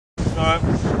Alright.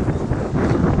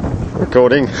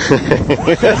 Recording.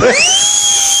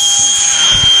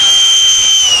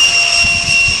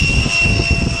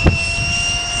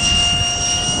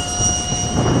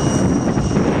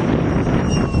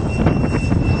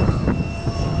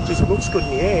 Just looks good in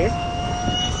the air.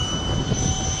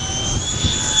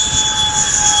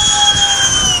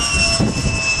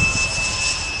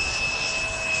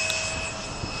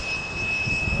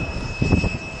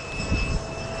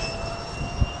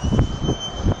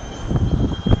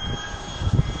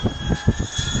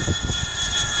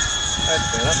 That's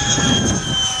better.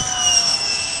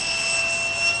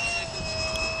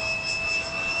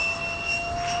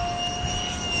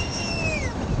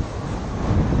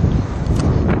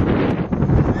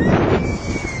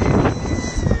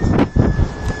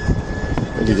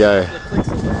 Where'd you go?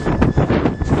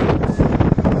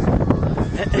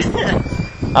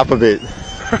 Up a bit.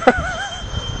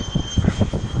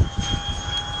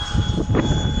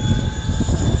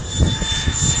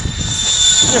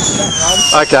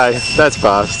 Okay, that's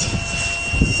fast.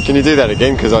 Can you do that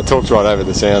again? Because I talked right over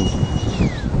the sound.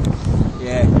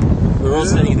 Yeah, we're all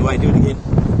standing in the way. Do it again.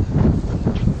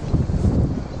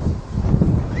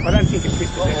 I don't think it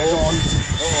fits the better on.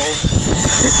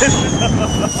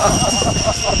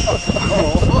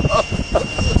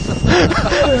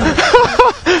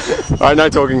 Alright, no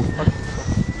talking.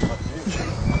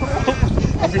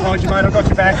 I'm behind you, mate. I've got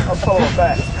your back. I'll pull it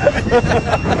back.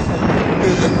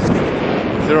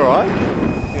 Is it alright?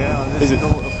 Yeah, I'm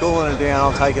just cooling it down.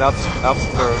 I'll take it up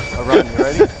for a run. You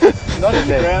ready? Not in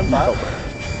the ground, but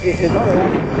it's not all.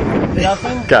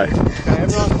 Nothing. Go. Okay,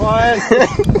 everyone quiet.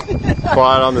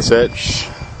 Quiet on the set. Shh.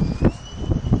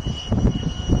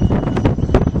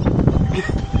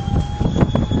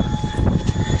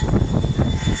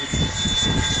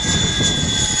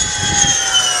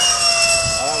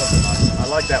 I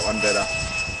like that one better.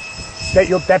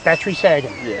 That battery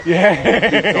sagging?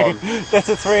 Yeah. That's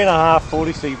a 3.5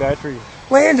 40C battery.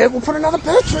 Land it, we'll put another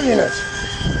battery in it.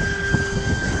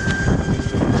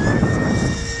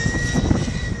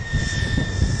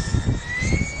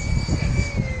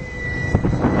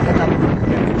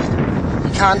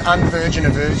 You can't unvirgin a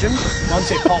virgin.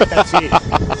 Once it popped, that's it.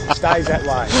 It stays that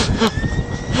way.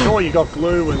 Sure, you got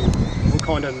glue and all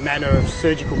kind of manner of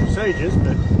surgical procedures,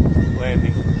 but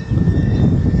Landing.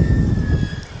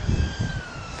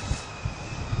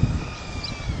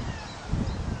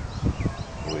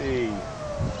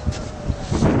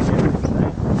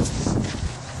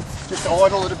 just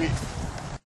idle it a bit.